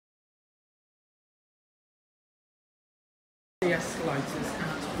The Escalators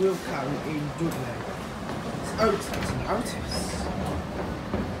at Wilko in Dudley. It's Otis and Otis.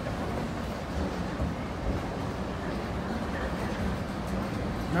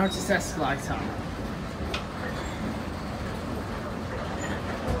 Notice escalator.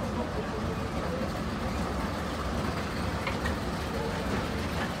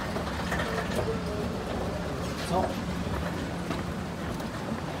 Top.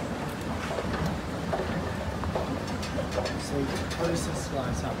 See, Otis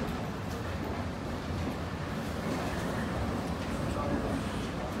escalator.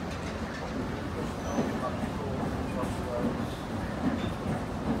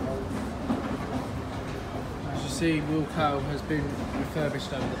 As you see, Wilko has been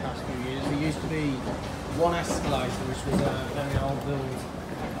refurbished over the past few years. There used to be one escalator, which was a very old build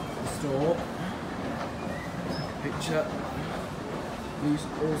store. Picture. These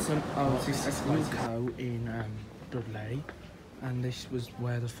awesome Otis Wilko in Dudley, and this was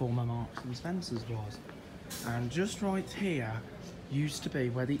where the former Marks and Spencer's was. And just right here used to be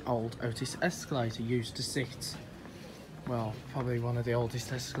where the old Otis escalator used to sit. Well, probably one of the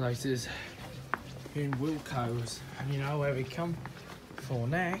oldest escalators in Wilko's. And you know where we come for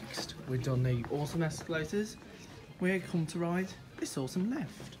next? We've done the awesome escalators. We're come to ride this awesome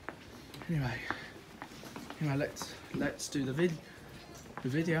lift. Anyway, let's do the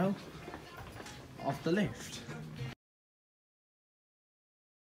video of the lift.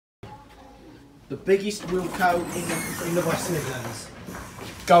 The biggest Wilko in the West Midlands.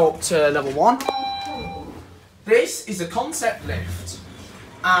 Go up to level 1. This is a concept lift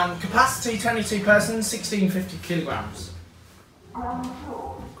and capacity 22 persons, 1650 kilograms.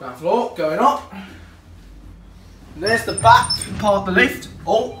 Ground floor, going up. And there's the back part of the lift.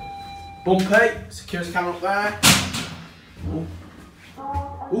 Oh, bumpy, security camera up there. Oh.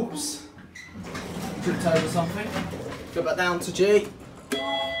 Oops. Tripped over something. Go back down to G.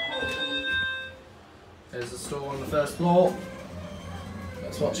 There's the store on the first floor.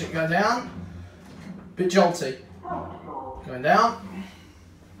 Let's watch it go down. Bit jolty. Going down.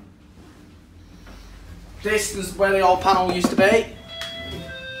 This is where the old panel used to be.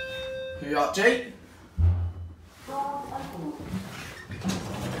 Here you are, G.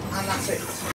 And that's it.